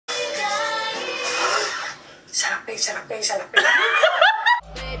What's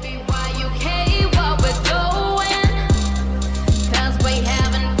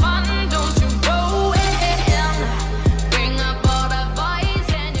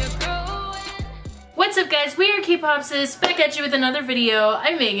up guys, we are K-Popsis, back at you with another video.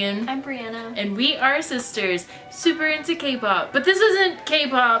 I'm Megan. I'm Brianna. And we are sisters, super into K-pop. But this isn't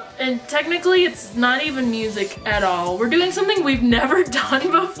K-pop, and technically it's not even music at all. We're doing something we've never done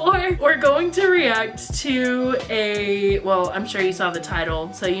before. We're going to react to well, I'm sure you saw the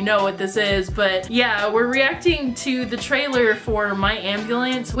title, so you know what this is, but yeah, we're reacting to the trailer for My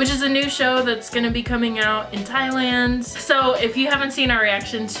Ambulance, which is a new show that's gonna be coming out in Thailand. So if you haven't seen our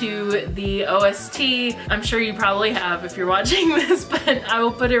reaction to the OST, I'm sure you probably have if you're watching this, but I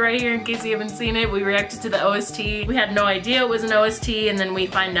will put it right here in case you haven't seen it. We reacted to the OST. We had no idea it was an OST, and then we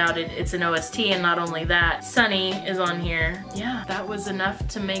find out it's an OST, and not only that, Sunny is on here. Yeah, that was enough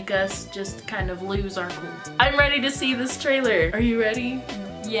to make us just kind of lose our cool. I'm ready to see this trailer. Are you ready?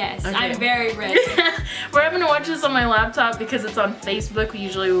 Yes, okay. I'm very ready. We're having to watch this on my laptop because it's on Facebook.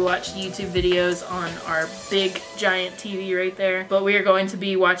 Usually we watch YouTube videos on our big giant TV right there, but we are going to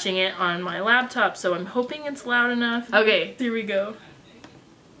be watching it on my laptop, so I'm hoping it's loud enough. Okay, here we go.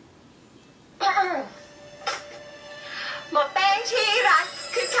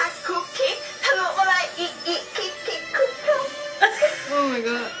 Oh my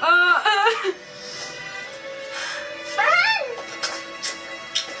god.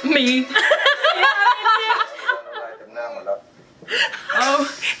 Me. Oh,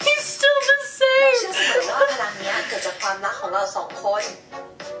 he's still the same.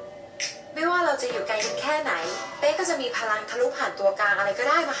 ไม่ว่าเราจะอยู่ไกลกันแค่ไหนเป้ก็จะมีพลังทะลุผ่านตัวกลางอะไรก็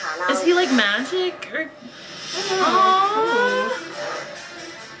ได้มาหาเรา Is he like magic or? Oh.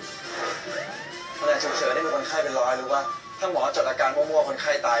 แผนกฉุกเฉินนี่มีคนไข้เป็นร้อยรู้ว่าถ้าหมอจดอาการมั่วๆคนไ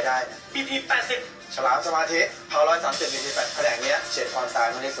ข้ตายได้ BP 80ฉลามสมาธิเผา130 BP 8แผนกนี้เฉียดความตาย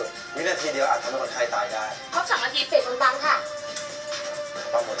มากที่สุดวินาทีเดียวอาจทำให้คนไข้ตายได้ครบ2 นาทีเปลี่ยนคนตังค่ะ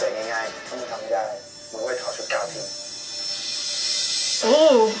ปั๊มหัวใจง่ายๆถ้ามึงทำไม่ได้มึงไว้ถอดชุดกาวทิ้ง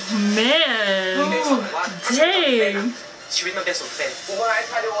Oh man! Dang! ชีวิตมันเป็น0%กูว่าไอ้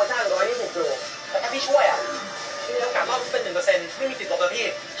คาร์ดิโอช่าง120จูแต่ถ้าพี่ช่วยอ่ะพี่ต้องกลับรอบเป็น 1% ไม่มีติดลบแล้วพี่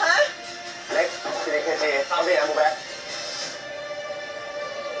ฮะเล็กซีเคเจเอาดินะบูแบ๊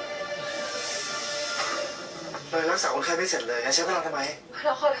เลยรักษาคนไข้ไม่เสร็จเลยใช้เวลาทำไมเร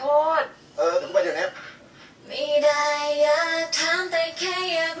าขอโทษเดี๋ยวกูไปเดี๋ยวนี้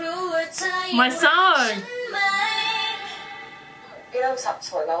My song! พี่เริ่มสับส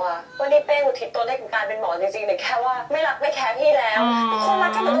นแล้วอะว่านี่เป้อุทิศตัวเลขของการเป็นหมอจริงๆหรือแค่ว่าไม่รักไม่แคร์พี่แล้วคนรั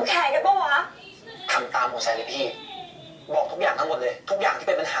กกันมันต้องแคร์กันปะวะทำตามหัวใจเลยพี่บอกทุกอย่างทั้งหมดเลยทุกอย่างที่เ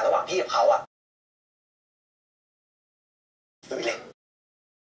ป็นปัญหาระหว่างพี่กับเขาอะดูเลย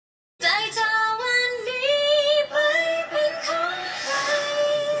ใจเธอวันนี้ไปเป็นของใคร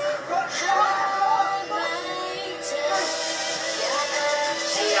เ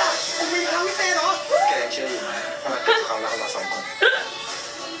ชี่ยคุณมีพลังวิเศษเหรอแกเชื่ออยู่ไหมว่ามันเป็นความรักของเรา2 คน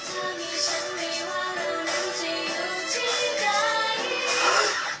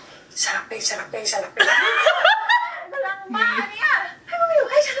ฉลาดไปพลังบ้าเนี่ยให้มันมาอยู่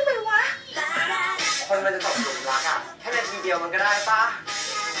ใกล้ฉันทำไมวะคนมันจะตกหลุมรักอะแค่นาทีเดียวมันก็ได้ป่ะ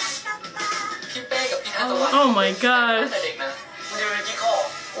พี่เป้กับพี่ฮัตตัว Oh my god ตั้งแต่เด็กนะมันจะเป็นกี่ข้อ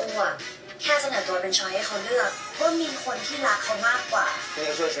กูอะแค่เสนอตัวเป็นช้อยให้เขาเลือกว่ามีคนที่รักเขามากกว่านี่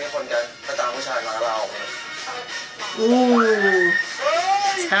ก็ช่วยชีวิตคนกันถ้าตามผู้ชายมาเราOoh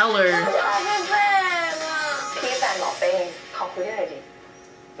Teller พี่แฟนหมอเป้ขอคุยด้วยหน่อยดิ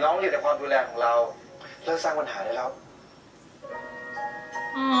น้องอยู่ในความดูแลของเราเลิกสร้างปัญหาได้แล้ว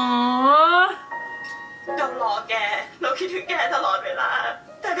Aww เรารอแกเราคิดถึงแกตลอดเวลา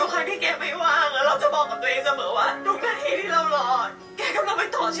แต่ทุกครั้งที่แกไม่ว่างแล้วเราจะบอกกับตัวเองเสมอว่าทุกนาทีที่เรารอแกกำลังไป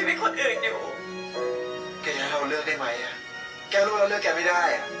ต่อชีวิตคนอื่นอยู่แกจะให้เราเลือกได้ไหมอะแกรู้เราเลือกแกไม่ได้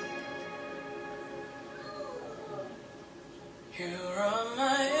อะ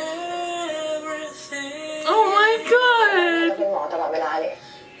Oh my god เป็นหมอตลอดเวลาเลย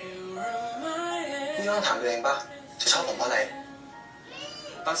นี่ต้องถามตัวเองป่ะจะชอบผมเพราะอะไร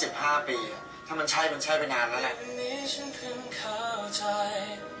ตั้ง15 ปีถ้ามันใช่ไปนานแล้วแหละ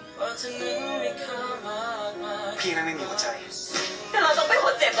พี่นั่นไม่มีหัวใจแต่เราต้องเป็นค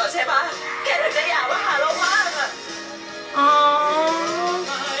นเจ็บก่อนใช่ปะแกถึงจะอยากว่าหาเราว่างอะ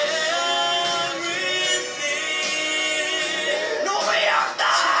หนูไม่อยากต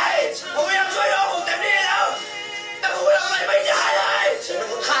ายผมอยากช่วยน้องผมเต็มที่แล้วแต่ผมทำอะไรไม่ได้เลยฉันเป็น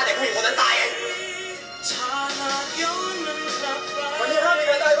คนฆ่าเด็กผู้หญิงคนนั้นตายเองวันนี้ห้ามมีใ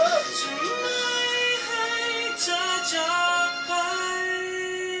ครตายบ้าง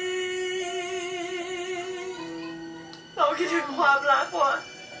คิดถึงความรักว่ะ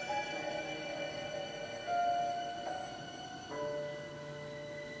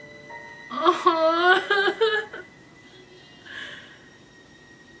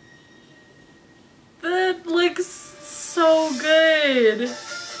That looks so good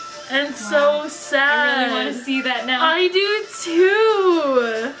and so sad. I really want to see that now. I do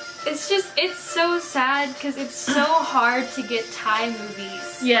too. It's so sad because it's so hard to get Thai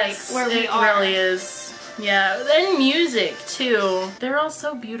movies. Yes, like, where we it are. really is. Yeah, and music too. They're all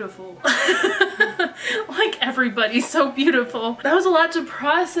so beautiful. Like everybody's so beautiful. That was a lot to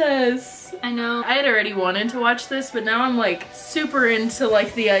process. I know. I had already wanted to watch this, but now I'm like super into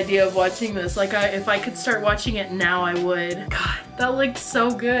like the idea of watching this. Like if I could start watching it now, I would. God, that looked so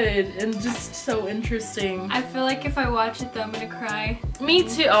good and just so interesting. I feel like if I watch it though, I'm gonna cry. Me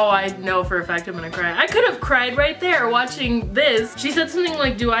too. Oh, I know for a fact I'm gonna cry. I could have cried right there watching this. She said something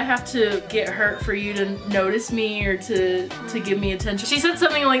like, do I have to get hurt for you to notice me or to give me attention? She said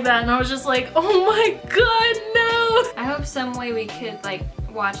something like that and I was just like, oh my god, no! I hope some way we could like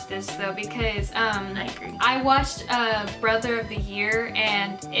watch this though, because I agree. I watched Brother of the Year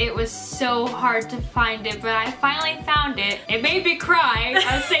and it was so hard to find it, but I finally found it. It made me cry,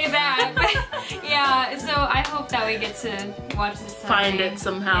 I'll say that. But yeah, so I hope that we get to watch this someday. Find it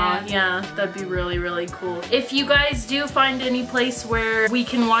somehow. Yeah, that'd be really, really cool. If you guys do find any place where we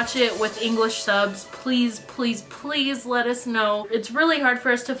can watch it with English subs, please, please, please let us know. It's really hard for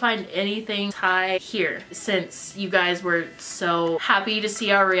us to find anything Thai here since you guys were so happy to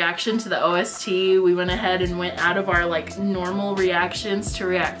see our reaction to the OST. We went ahead and went out of our like normal reactions to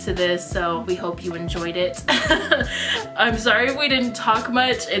react to this, so we hope you enjoyed it. I'm sorry we didn't talk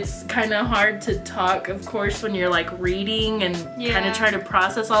much. It's kind of hard to talk, of course, when you're like reading and kind of trying to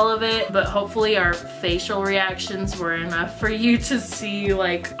process all of it, but hopefully our facial reactions were enough for you to see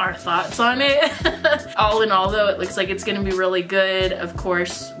like our thoughts on it. All in all though, it looks like it's gonna be really good. Of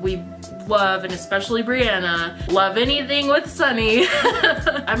course, we love, and especially Brianna, love anything with Sunny.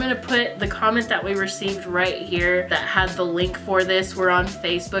 I'm gonna put the comment that we received right here that had the link for this. We're on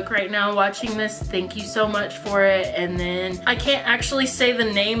Facebook right now watching this. Thank you so much for it. And then I can't actually say the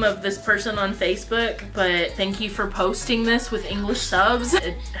name of this person on Facebook, but thank you for posting this with English subs.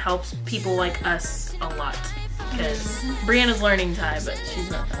 It helps people like us a lot. Because Brianna's learning Thai, but she's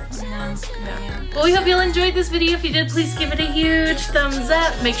not that far. Well, we hope you all enjoyed this video. If you did, please give it a huge thumbs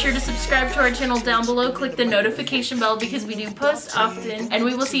up. Make sure to subscribe to our channel down below. Click the notification bell because we do post often. And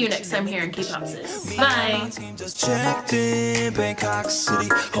we will see you next time here in TPOPSIS. Bye!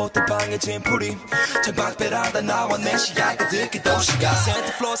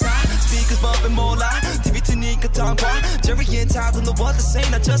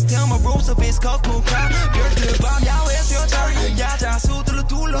 밤 야외에서 여자 야자 수들로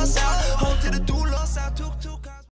둘러